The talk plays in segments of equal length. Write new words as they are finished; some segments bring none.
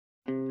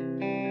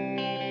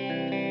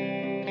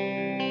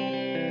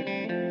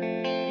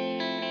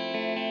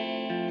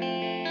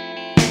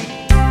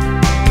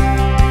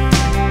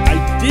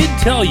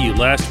tell you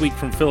last week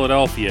from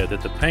Philadelphia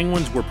that the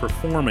Penguins were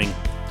performing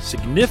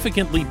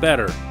significantly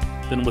better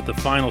than what the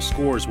final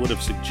scores would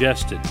have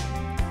suggested.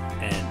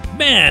 And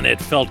man,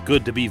 it felt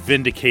good to be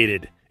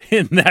vindicated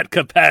in that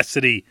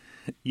capacity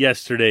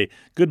yesterday.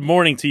 Good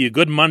morning to you.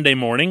 Good Monday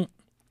morning.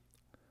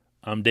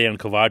 I'm Dejan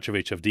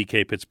Kovacevic of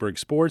DK Pittsburgh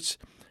Sports,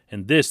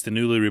 and this, the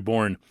newly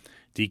reborn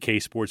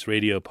DK Sports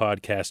Radio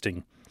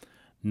Podcasting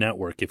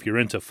Network. If you're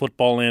into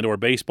football and or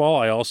baseball,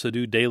 I also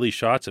do daily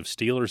shots of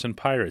Steelers and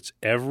Pirates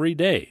every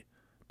day.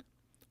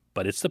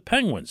 But it's the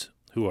Penguins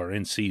who are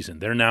in season.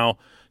 They're now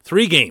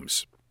 3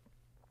 games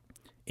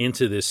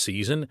into this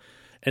season,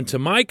 and to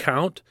my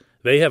count,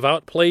 they have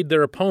outplayed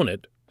their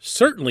opponent,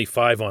 certainly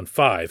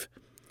 5-on-5,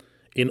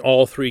 in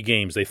all 3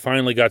 games. They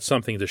finally got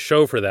something to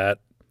show for that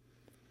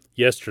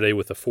yesterday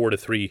with a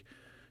 4-3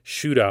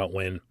 shootout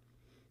win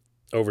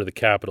over the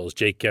Capitals,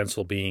 Jake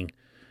Guentzel being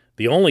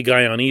the only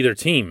guy on either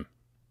team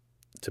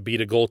to beat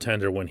a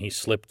goaltender when he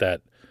slipped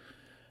that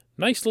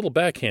nice little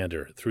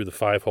backhander through the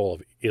 5-hole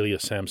of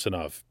Ilya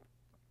Samsonov.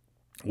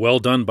 Well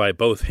done by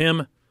both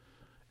him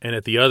and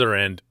at the other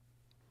end,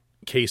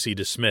 Casey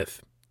DeSmith.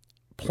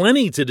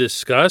 Plenty to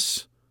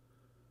discuss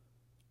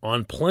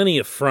on plenty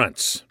of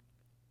fronts.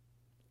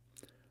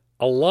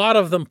 A lot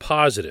of them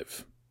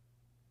positive.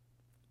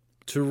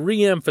 To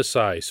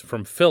re-emphasize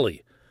from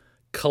Philly,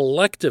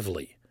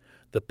 collectively,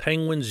 the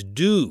Penguins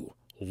do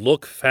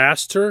look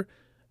faster,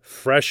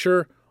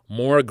 fresher,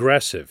 more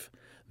aggressive.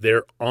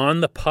 They're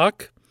on the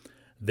puck.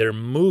 They're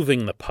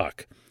moving the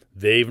puck.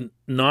 They've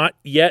not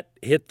yet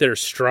hit their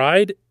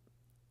stride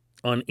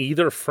on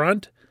either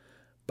front,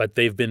 but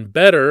they've been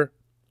better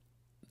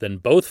than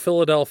both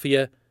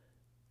Philadelphia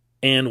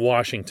and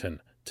Washington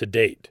to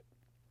date.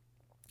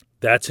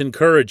 That's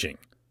encouraging.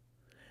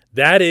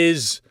 That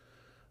is,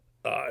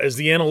 as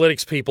the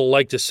analytics people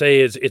like to say,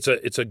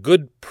 it's a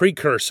good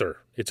precursor.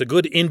 It's a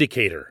good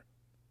indicator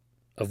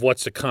of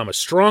what's to come, a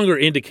stronger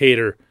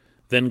indicator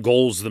than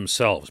goals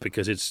themselves,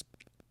 because it's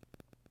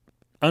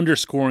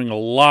underscoring a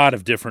lot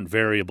of different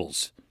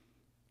variables,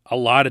 a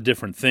lot of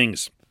different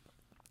things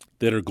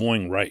that are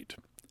going right.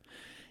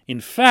 In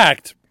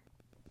fact,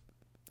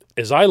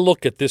 as I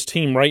look at this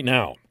team right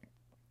now,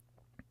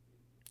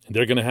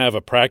 they're going to have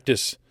a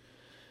practice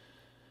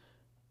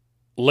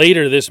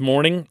later this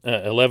morning,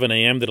 11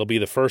 a.m. That'll be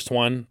the first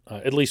one,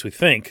 at least we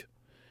think,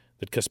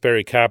 that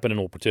Kasperi Kapanen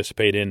will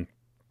participate in.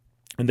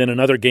 And then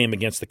another game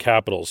against the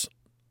Capitals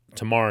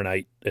tomorrow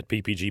night at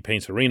PPG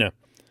Paints Arena.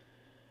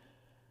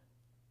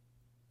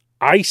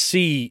 I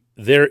see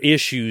their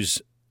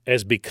issues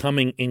as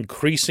becoming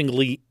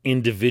increasingly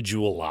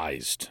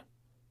individualized.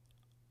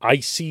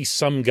 I see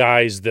some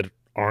guys that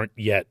aren't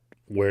yet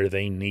where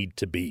they need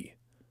to be.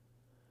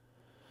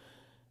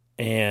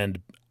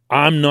 And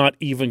I'm not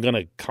even going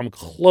to come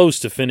close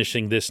to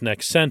finishing this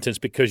next sentence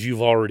because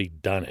you've already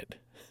done it.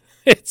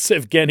 It's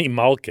Evgeny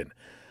Malkin.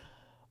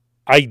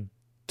 I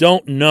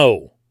don't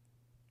know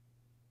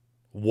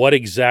what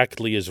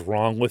exactly is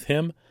wrong with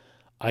him.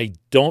 I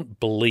don't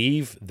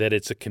believe that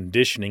it's a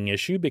conditioning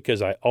issue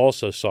because I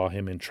also saw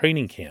him in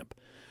training camp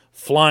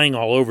flying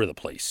all over the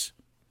place.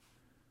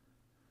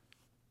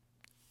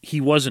 He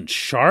wasn't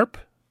sharp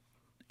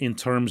in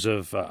terms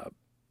of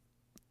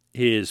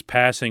his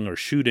passing or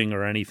shooting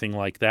or anything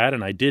like that,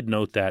 and I did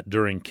note that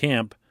during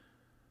camp.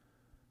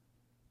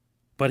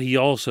 But he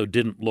also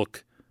didn't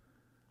look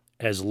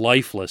as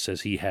lifeless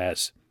as he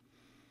has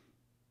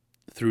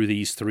through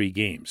these 3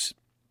 games.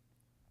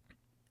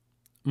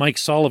 Mike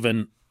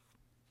Sullivan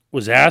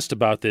was asked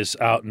about this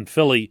out in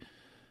Philly,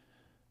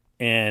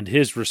 and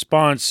his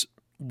response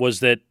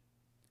was that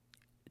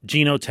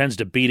Gino tends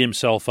to beat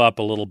himself up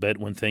a little bit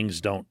when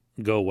things don't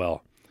go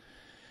well.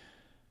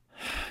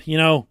 You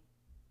know,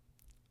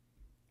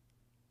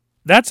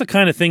 that's the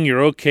kind of thing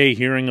you're okay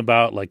hearing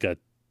about like a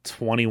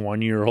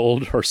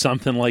 21-year-old or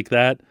something like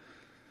that.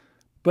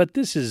 But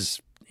this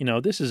is a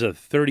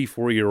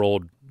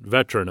 34-year-old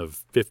veteran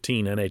of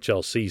 15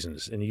 NHL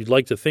seasons, and you'd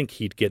like to think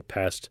he'd get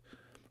past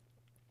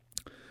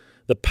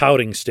the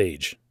pouting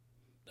stage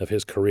of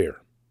his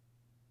career.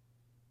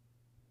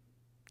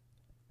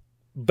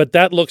 But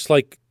that looks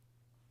like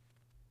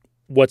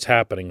what's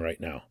happening right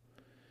now.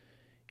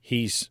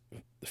 He's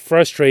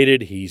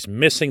frustrated. He's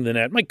missing the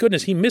net. My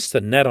goodness, he missed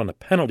the net on a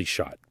penalty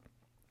shot.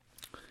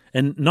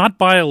 And not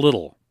by a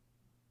little.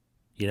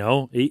 You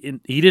know, he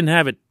didn't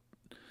have it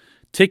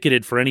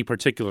ticketed for any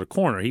particular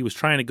corner. He was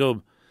trying to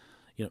go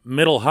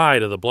middle high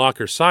to the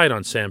blocker side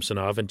on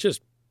Samsonov and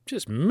just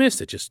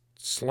missed it, just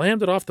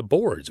slammed it off the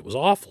boards. It was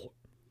awful.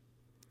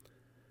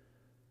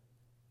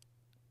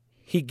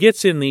 He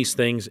gets in these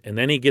things, and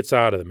then he gets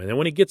out of them. And then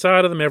when he gets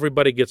out of them,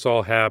 everybody gets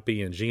all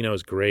happy, and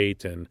Gino's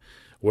great, and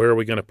where are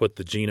we going to put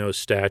the Gino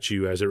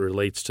statue as it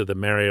relates to the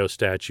Mario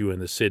statue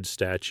and the Sid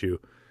statue?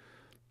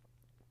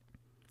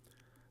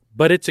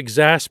 But it's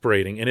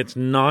exasperating, and it's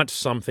not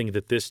something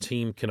that this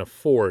team can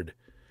afford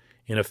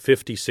in a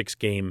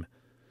 56-game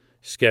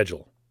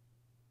schedule.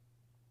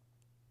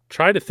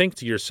 Try to think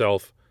to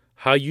yourself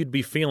how you'd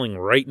be feeling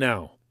right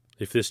now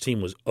if this team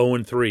was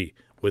 0-3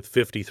 with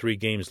 53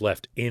 games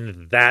left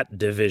in that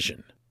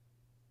division.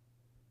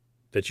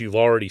 that you've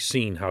already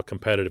seen how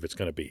competitive it's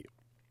going to be.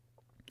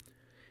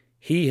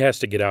 He has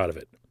to get out of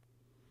it.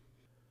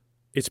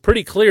 It's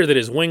pretty clear that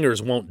his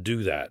wingers won't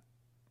do that.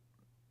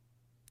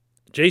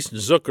 Jason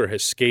Zucker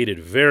has skated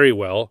very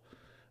well.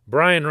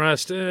 Brian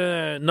Rust,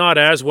 not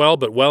as well,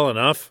 but well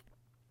enough.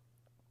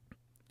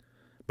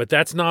 But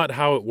that's not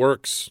how it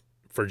works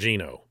for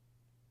Gino.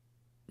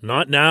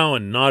 Not now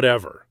and not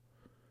ever.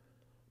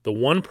 The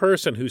one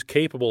person who's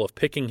capable of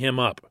picking him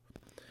up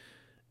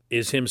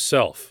is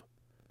himself.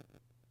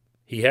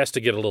 He has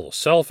to get a little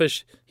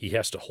selfish. He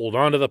has to hold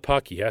on to the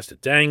puck. He has to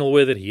dangle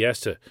with it. He has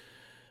to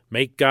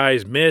make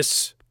guys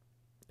miss.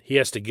 He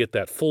has to get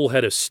that full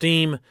head of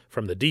steam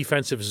from the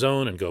defensive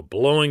zone and go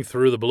blowing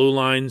through the blue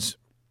lines.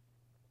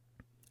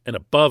 And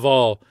above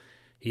all,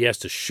 he has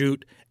to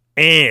shoot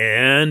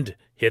and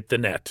hit the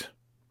net.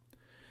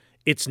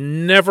 It's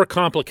never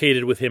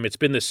complicated with him. It's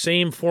been the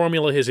same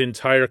formula his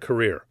entire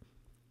career.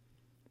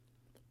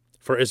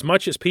 For as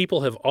much as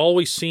people have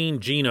always seen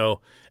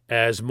Gino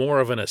as more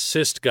of an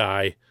assist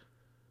guy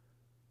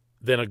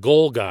than a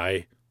goal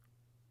guy,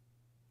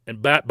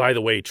 and that, by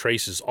the way,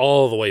 traces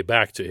all the way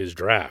back to his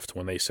draft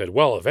when they said,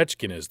 well,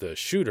 Ovechkin is the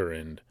shooter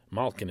and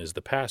Malkin is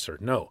the passer.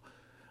 No,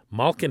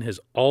 Malkin has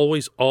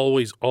always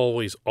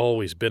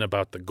been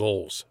about the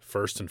goals,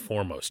 first and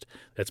foremost.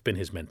 That's been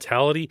his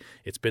mentality.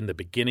 It's been the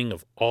beginning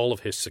of all of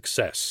his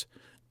success.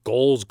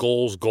 Goals,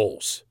 goals,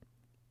 goals.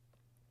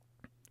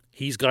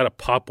 He's got to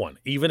pop one,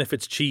 even if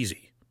it's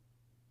cheesy.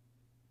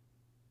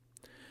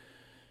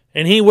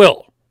 And he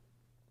will.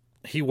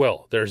 He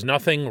will. There's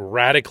nothing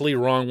radically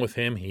wrong with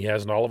him. He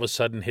hasn't all of a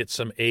sudden hit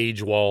some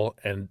age wall.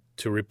 And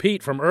to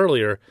repeat from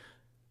earlier,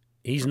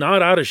 he's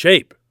not out of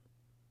shape.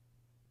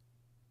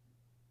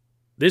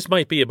 This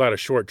might be about a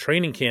short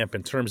training camp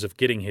in terms of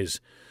getting his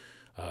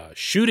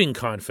shooting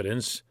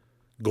confidence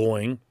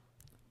going,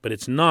 but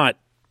it's not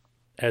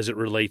as it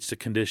relates to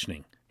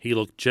conditioning. He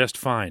looked just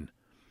fine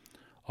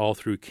all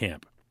through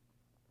camp.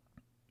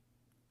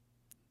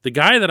 The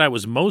guy that I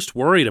was most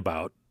worried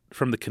about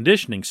from the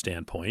conditioning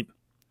standpoint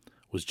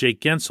was Jake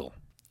Guentzel.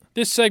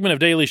 This segment of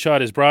Daily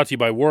Shot is brought to you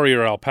by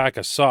Warrior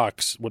Alpaca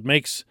Socks. What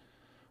makes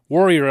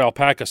Warrior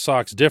Alpaca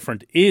Socks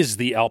different is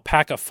the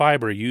alpaca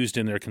fiber used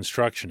in their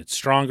construction. It's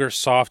stronger,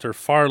 softer,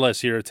 far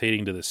less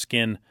irritating to the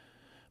skin,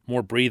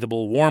 more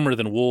breathable, warmer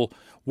than wool.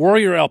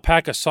 Warrior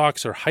Alpaca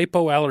Socks are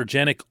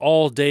hypoallergenic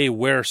all-day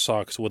wear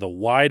socks with a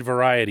wide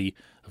variety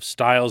of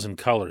styles and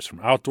colors. From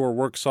outdoor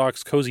work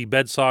socks, cozy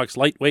bed socks,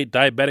 lightweight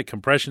diabetic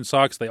compression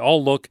socks, they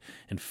all look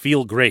and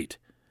feel great.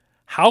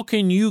 How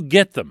can you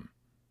get them?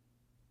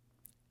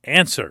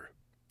 Answer.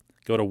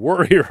 Go to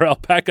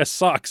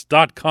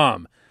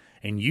warrioralpacasocks.com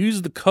and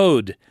use the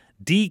code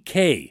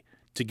DK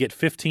to get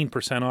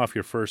 15% off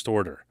your first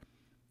order.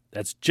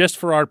 That's just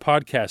for our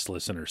podcast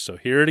listeners, so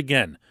hear it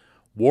again.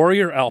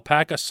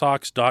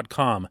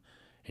 warrioralpacasocks.com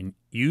and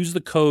use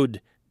the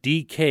code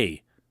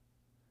DK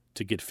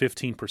to get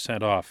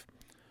 15% off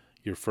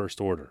your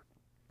first order.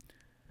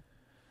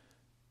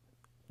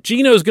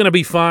 Gino's going to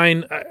be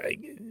fine.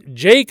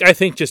 Jake, I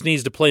think, just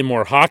needs to play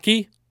more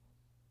hockey.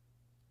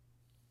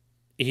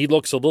 He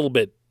looks a little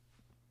bit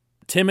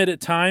timid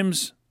at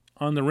times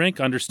on the rink,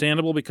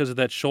 understandable because of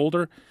that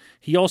shoulder.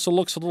 He also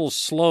looks a little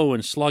slow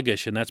and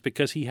sluggish, and that's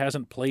because he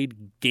hasn't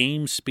played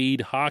game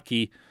speed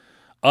hockey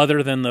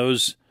other than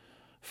those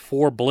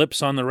 4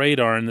 blips on the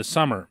radar in the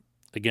summer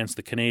against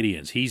the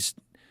Canadiens.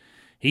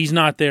 He's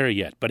not there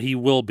yet, but he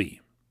will be.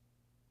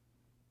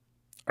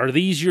 Are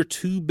these your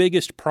 2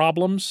 biggest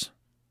problems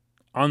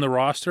on the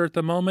roster at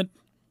the moment?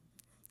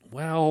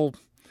 Well,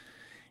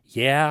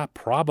 yeah,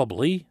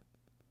 probably.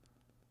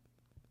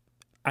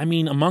 I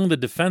mean, among the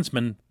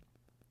defensemen,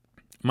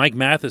 Mike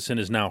Matheson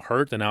is now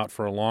hurt and out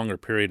for a longer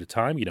period of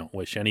time. You don't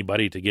wish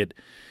anybody to get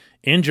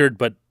injured,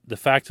 but the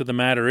fact of the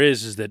matter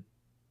is that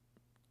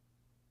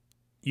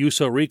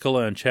Juuso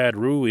Riikola and Chad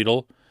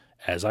Ruhwedel,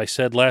 as I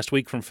said last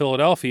week from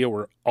Philadelphia,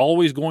 were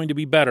always going to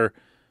be better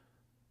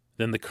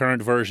than the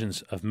current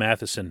versions of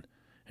Matheson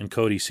and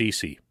Cody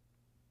Ceci.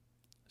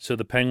 So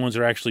the Penguins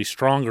are actually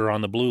stronger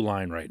on the blue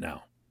line right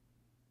now.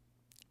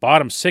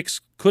 Bottom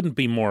 6 couldn't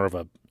be more of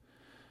a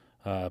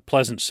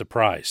pleasant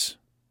surprise.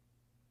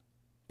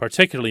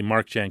 Particularly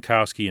Mark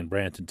Jankowski and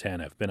Brandon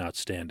Tanev have been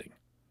outstanding.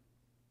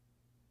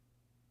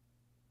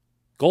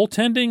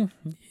 Goaltending,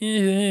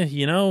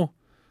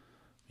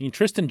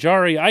 Tristan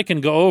Jarry, I can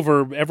go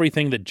over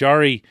everything that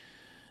Jarry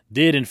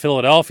did in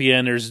Philadelphia,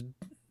 and there's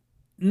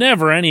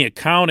never any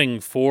accounting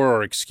for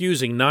or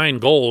excusing 9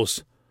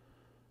 goals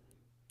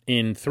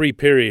in 3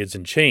 periods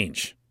and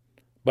change.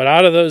 But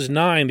out of those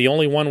 9, the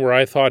only one where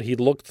I thought he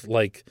looked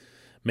like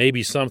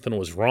maybe something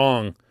was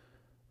wrong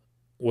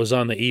was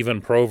on the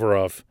Ivan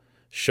Provorov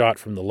shot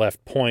from the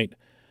left point.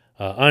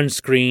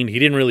 Unscreened. He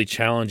didn't really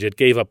challenge it.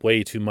 Gave up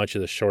way too much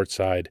of the short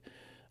side.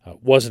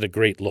 Wasn't a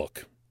great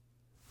look.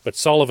 But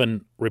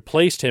Sullivan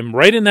replaced him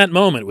right in that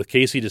moment with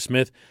Casey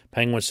DeSmith.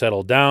 Penguins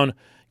settled down.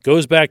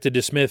 Goes back to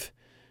DeSmith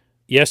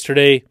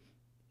yesterday.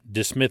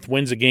 DeSmith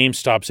wins a game.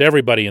 Stops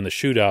everybody in the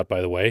shootout,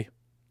 by the way.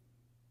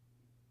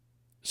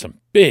 Some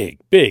big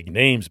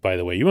names, by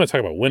the way. You want to talk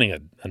about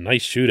winning a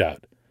nice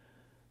shootout.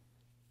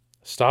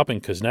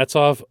 Stopping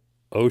Kuznetsov,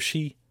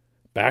 Oshie,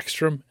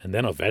 Backstrom, and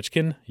then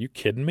Ovechkin? You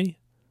kidding me?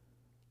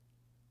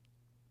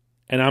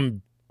 And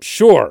I'm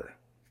sure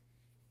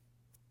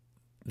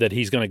that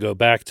he's going to go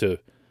back to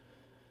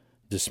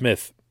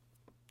DeSmith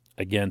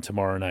again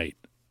tomorrow night.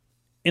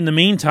 In the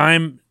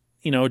meantime,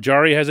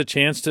 Jari has a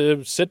chance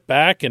to sit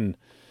back and,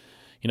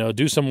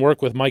 do some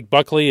work with Mike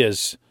Buckley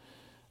as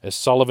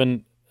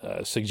Sullivan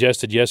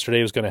suggested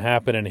yesterday was going to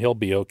happen, and he'll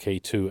be okay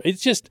too.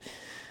 It's just,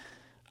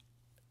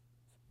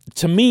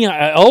 to me,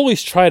 I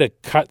always try to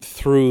cut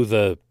through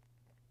the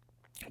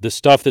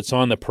stuff that's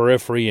on the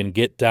periphery and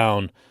get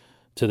down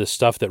to the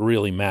stuff that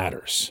really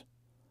matters.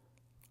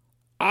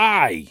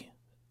 I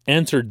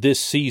entered this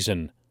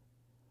season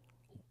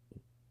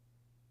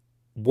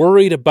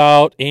worried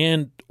about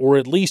or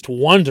at least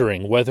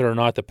wondering whether or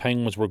not the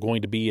Penguins were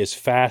going to be as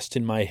fast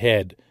in my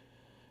head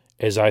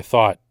as I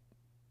thought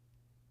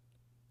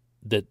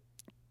that.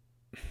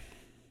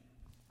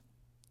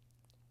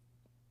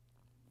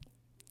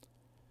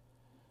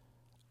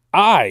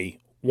 I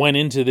went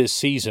into this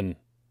season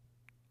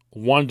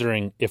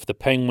wondering if the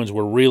Penguins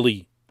were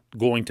really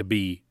going to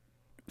be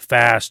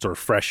fast or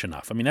fresh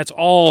enough. I mean, that's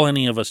all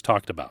any of us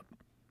talked about.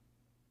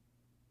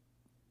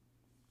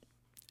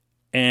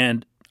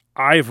 And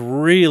I've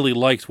really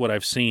liked what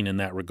I've seen in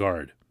that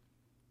regard.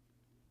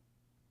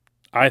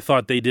 I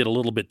thought they did a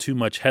little bit too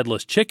much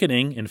headless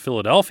chickening in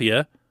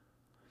Philadelphia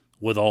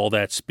with all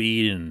that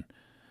speed and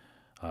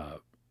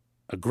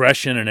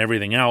aggression and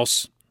everything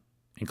else,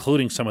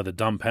 including some of the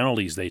dumb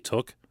penalties they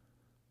took.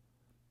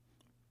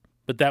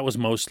 But that was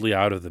mostly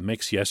out of the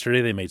mix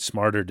yesterday. They made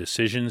smarter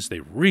decisions. They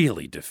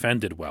really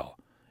defended well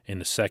in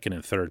the second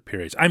and third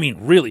periods. I mean,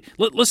 really.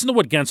 Listen to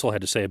what Gensel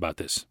had to say about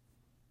this.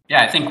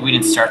 Yeah, I think we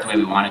didn't start the way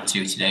we wanted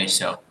to today.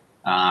 So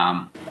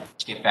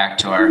to get back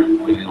to our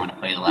way we want to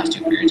play the last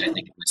two periods, I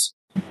think it was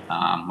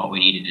what we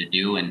needed to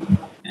do. And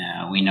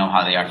we know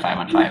how they are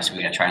 5-on-5, so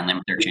we got to try and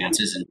limit their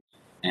chances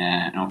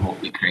and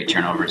hopefully create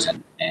turnovers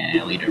and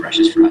lead to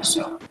rushes for us.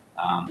 So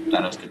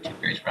that was good 2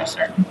 periods for us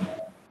there.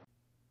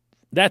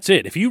 That's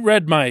it. If you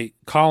read my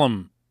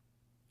column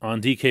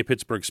on DK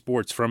Pittsburgh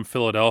Sports from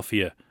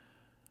Philadelphia,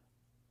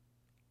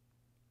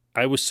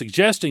 I was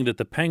suggesting that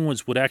the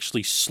Penguins would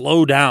actually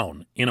slow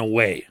down in a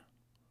way.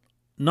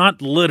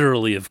 Not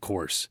literally, of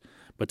course,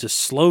 but to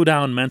slow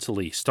down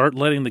mentally, start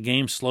letting the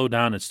game slow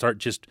down and start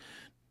just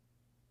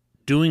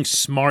doing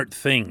smart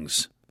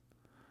things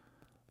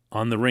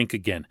on the rink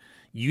again.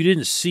 You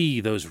didn't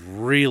see those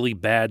really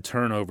bad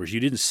turnovers.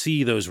 You didn't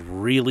see those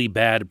really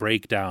bad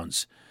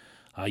breakdowns.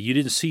 You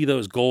didn't see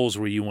those goals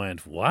where you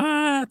went,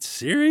 what?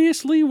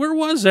 Seriously? Where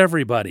was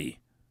everybody?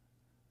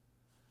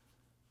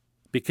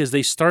 Because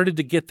they started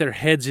to get their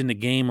heads in the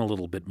game a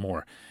little bit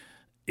more.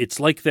 It's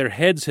like their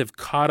heads have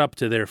caught up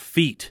to their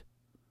feet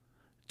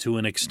to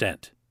an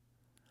extent.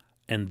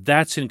 And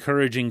that's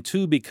encouraging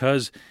too,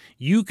 because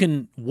you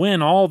can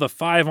win all the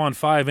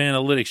 5-on-5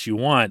 analytics you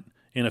want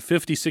in a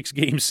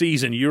 56-game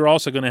season. You're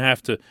also going to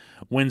have to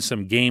win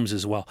some games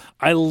as well.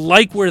 I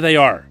like where they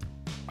are.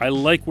 I'll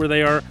like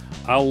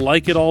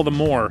it all the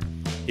more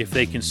if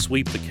they can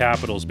sweep the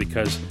Capitals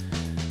because,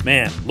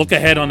 man, look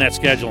ahead on that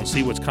schedule and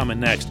see what's coming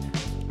next.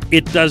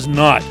 It does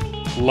not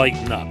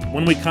lighten up.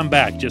 When we come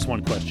back, just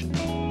one question.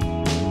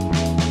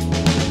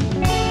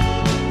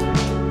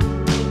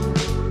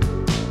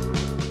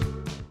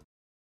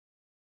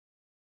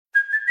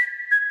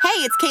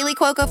 Hey, it's Kaylee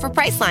Cuoco for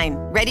Priceline.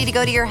 Ready to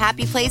go to your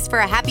happy place for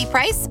a happy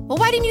price? Well,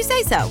 why didn't you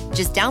say so?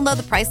 Just download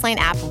the Priceline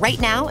app right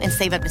now and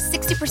save up to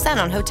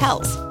 60% on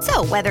hotels.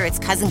 So whether it's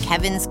Cousin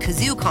Kevin's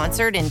Kazoo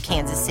Concert in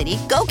Kansas City,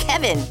 go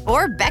Kevin,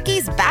 or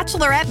Becky's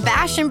Bachelorette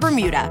Bash in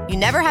Bermuda, you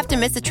never have to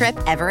miss a trip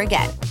ever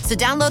again. So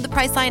download the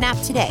Priceline app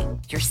today.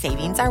 Your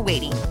savings are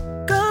waiting.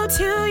 Go to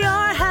your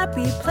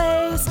happy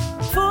place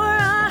for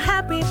a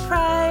happy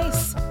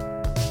price.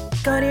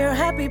 Go to your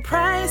happy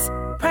price,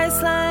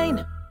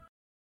 Priceline.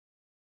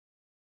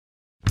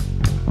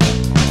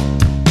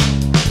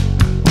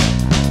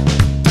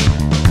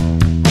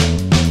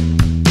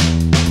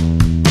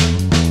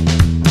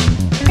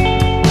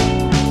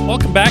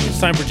 Welcome back. It's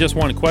time for Just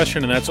One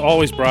Question, and that's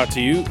always brought to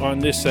you on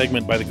this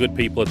segment by the good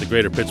people at the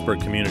Greater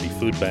Pittsburgh Community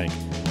Food Bank.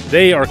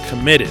 They are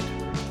committed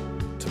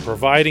to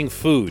providing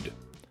food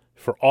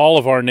for all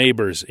of our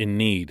neighbors in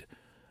need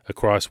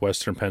across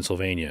Western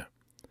Pennsylvania.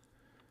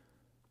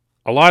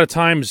 A lot of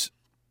times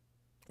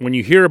when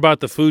you hear about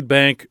the food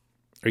bank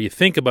or you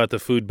think about the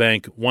food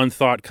bank, one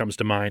thought comes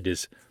to mind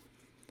is,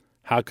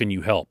 how can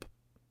you help?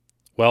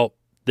 Well,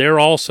 they're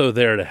also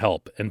there to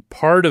help, and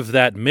part of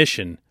that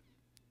mission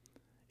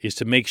is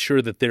to make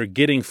sure that they're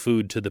getting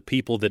food to the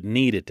people that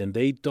need it, and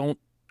they don't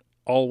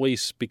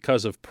always,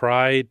 because of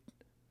pride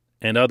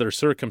and other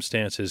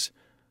circumstances,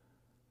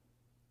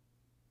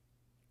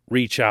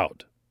 reach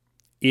out.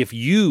 If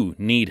you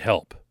need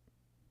help,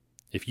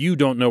 if you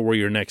don't know where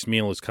your next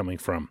meal is coming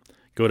from,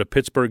 go to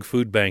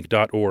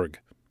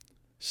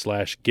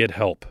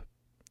pittsburghfoodbank.org/gethelp.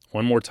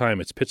 One more time,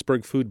 it's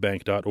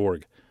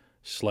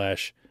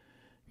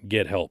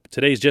pittsburghfoodbank.org/gethelp.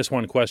 Today's Just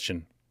One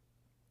Question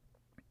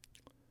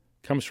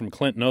comes from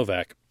Clint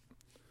Novak.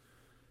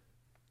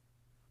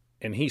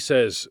 And he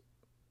says,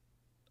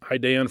 "Hi,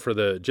 Dan, for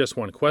the just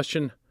one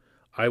question.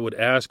 I would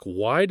ask,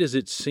 why does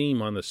it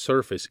seem on the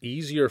surface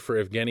easier for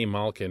Evgeny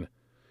Malkin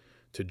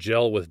to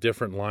gel with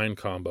different line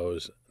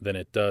combos than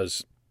it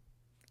does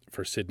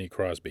for Sidney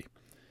Crosby?"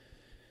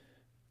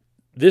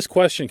 This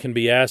question can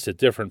be asked at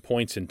different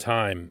points in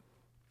time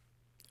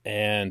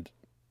and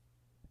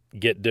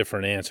get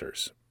different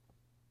answers.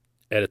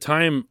 At a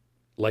time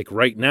like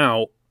right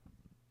now,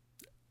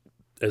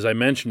 as I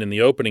mentioned in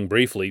the opening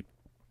briefly,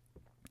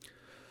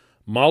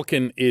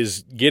 Malkin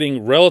is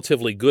getting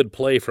relatively good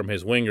play from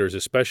his wingers,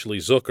 especially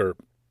Zucker,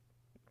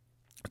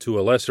 to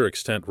a lesser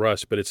extent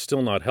Russ, but it's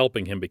still not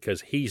helping him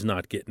because he's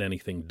not getting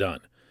anything done.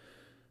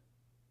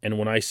 And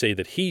when I say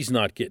that he's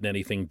not getting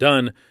anything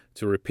done,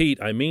 to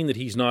repeat, I mean that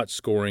he's not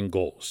scoring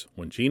goals.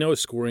 When Gino is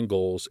scoring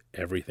goals,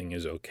 everything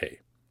is okay.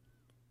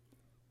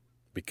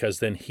 Because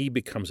then he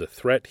becomes a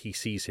threat. He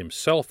sees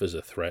himself as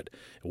a threat.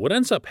 And what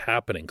ends up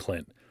happening,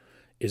 Clint,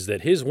 is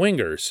that his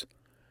wingers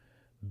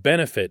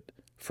benefit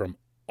from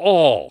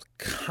all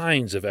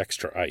kinds of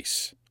extra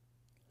ice.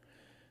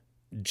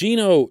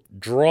 Gino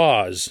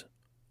draws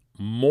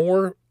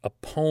more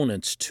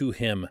opponents to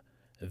him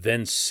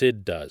than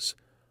Sid does.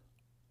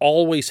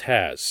 Always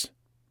has.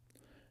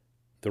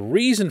 The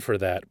reason for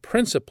that,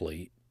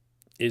 principally,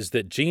 is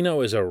that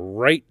Gino is a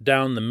right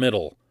down the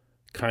middle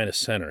kind of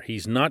center.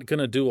 He's not going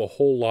to do a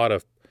whole lot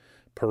of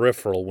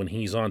peripheral when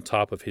he's on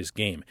top of his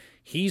game.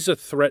 He's a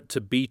threat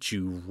to beat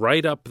you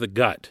right up the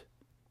gut,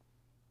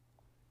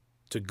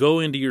 to go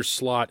into your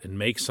slot and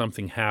make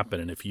something happen.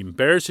 And if he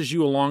embarrasses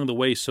you along the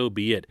way, so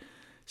be it.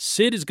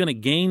 Sid is going to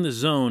gain the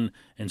zone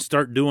and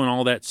start doing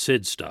all that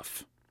Sid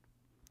stuff.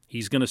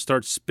 He's going to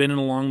start spinning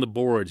along the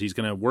boards. He's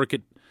going to work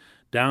it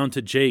down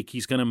to Jake.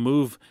 He's going to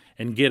move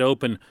and get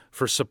open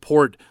for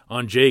support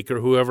on Jake or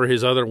whoever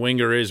his other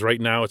winger is.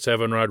 Right now it's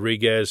Evan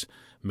Rodriguez.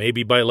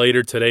 Maybe by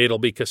later today it'll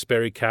be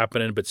Kasperi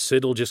Kapanen, but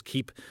Sid will just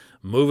keep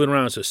moving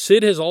around. So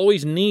Sid has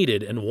always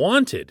needed and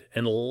wanted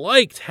and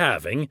liked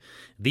having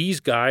these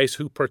guys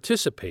who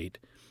participate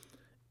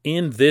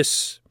in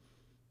this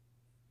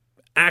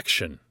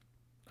action,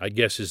 I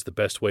guess is the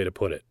best way to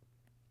put it.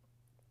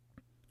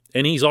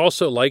 And he's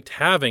also liked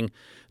having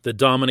the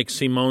Dominic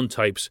Simone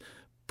types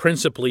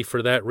principally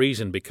for that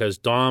reason, because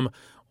Dom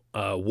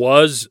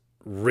was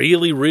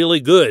really,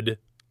 really good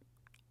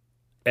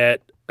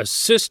at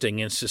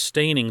assisting and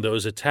sustaining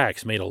those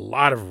attacks, made a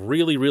lot of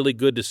really, really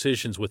good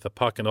decisions with the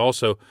puck, and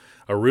also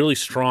a really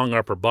strong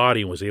upper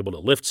body, and was able to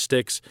lift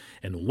sticks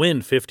and win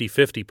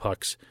 50-50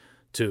 pucks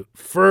to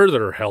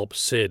further help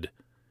Sid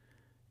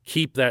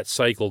keep that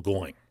cycle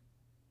going.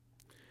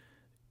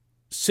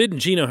 Sid and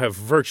Gino have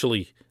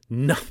virtually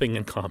nothing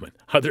in common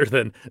other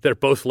than they're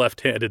both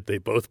left-handed, they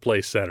both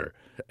play center,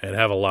 and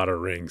have a lot of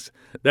rings.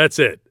 That's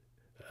it.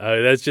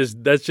 That's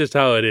just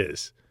how it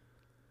is.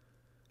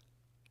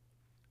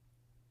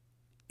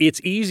 It's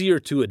easier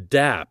to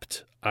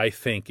adapt, I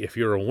think, if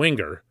you're a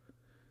winger,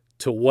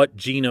 to what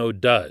Gino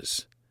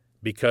does,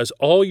 because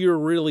all you're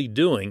really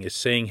doing is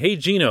saying, "Hey,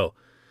 Gino,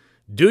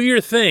 do your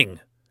thing.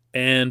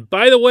 And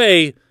by the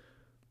way,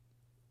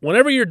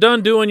 whenever you're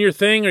done doing your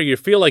thing or you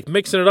feel like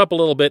mixing it up a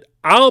little bit,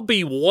 I'll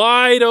be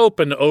wide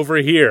open over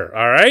here,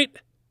 all right?"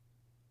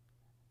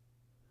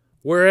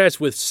 Whereas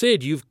with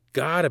Sid, you've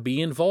got to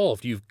be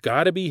involved. You've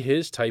got to be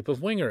his type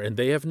of winger, and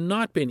they have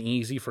not been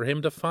easy for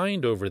him to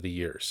find over the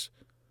years.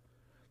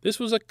 This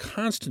was a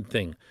constant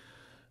thing.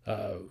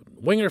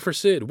 Winger for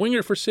Sid,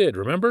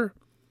 remember?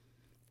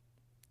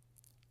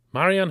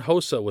 Marian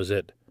Hossa was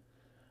it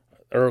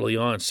early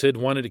on. Sid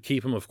wanted to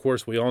keep him, of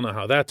course. We all know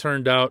how that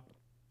turned out.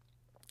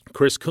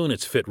 Chris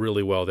Kunitz fit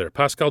really well there.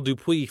 Pascal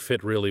Dupuis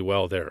fit really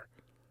well there.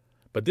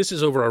 But this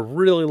is over a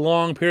really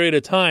long period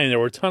of time. There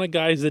were a ton of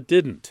guys that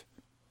didn't.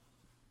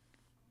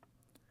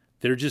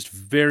 They're just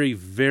very,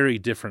 very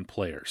different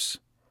players.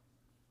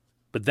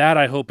 But that,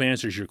 I hope,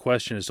 answers your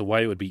question as to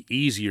why it would be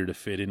easier to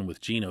fit in with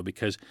Gino,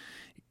 because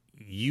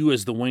you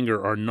as the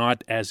winger are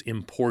not as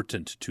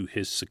important to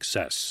his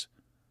success.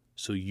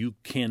 So you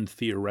can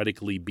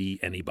theoretically be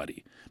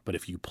anybody. But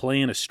if you play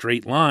in a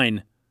straight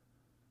line,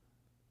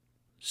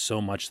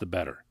 so much the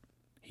better.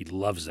 He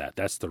loves that.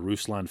 That's the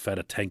Ruslan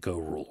Fedotenko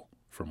rule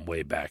from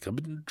way back. I've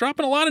been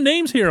dropping a lot of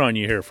names here on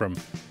you here from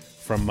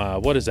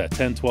what is that,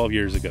 10, 12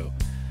 years ago.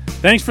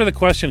 Thanks for the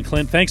question,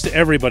 Clint. Thanks to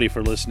everybody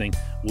for listening.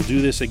 We'll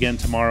do this again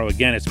tomorrow.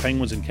 Again, it's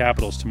Penguins and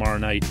Capitals tomorrow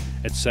night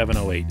at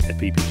 7:08 at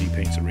PPG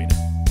Paints Arena.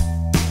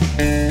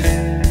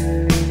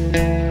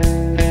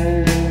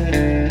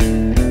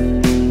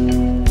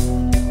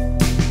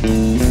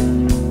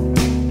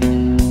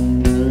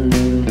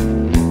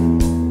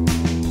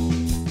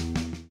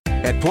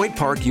 At Point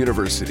Park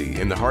University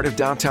in the heart of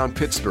downtown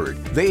Pittsburgh,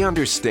 they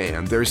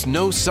understand there's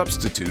no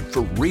substitute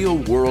for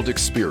real-world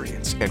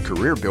experience and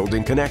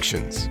career-building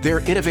connections. Their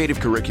innovative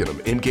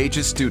curriculum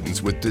engages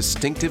students with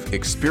distinctive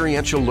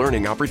experiential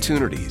learning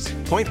opportunities.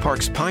 Point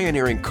Park's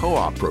pioneering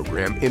co-op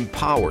program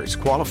empowers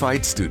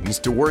qualified students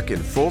to work in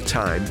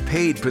full-time,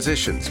 paid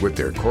positions with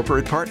their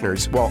corporate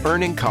partners while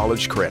earning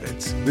college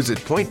credits. Visit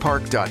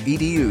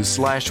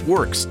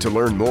pointpark.edu/works to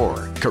learn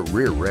more.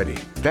 Career ready.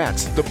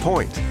 That's the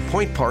point.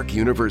 Point Park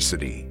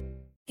University.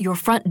 Your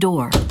front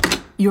door,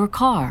 your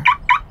car,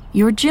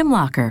 your gym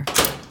locker,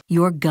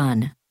 your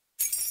gun.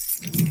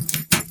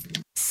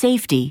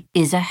 Safety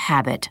is a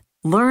habit.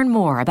 Learn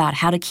more about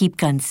how to keep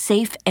guns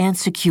safe and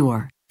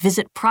secure.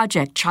 Visit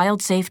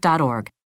ProjectChildSafe.org.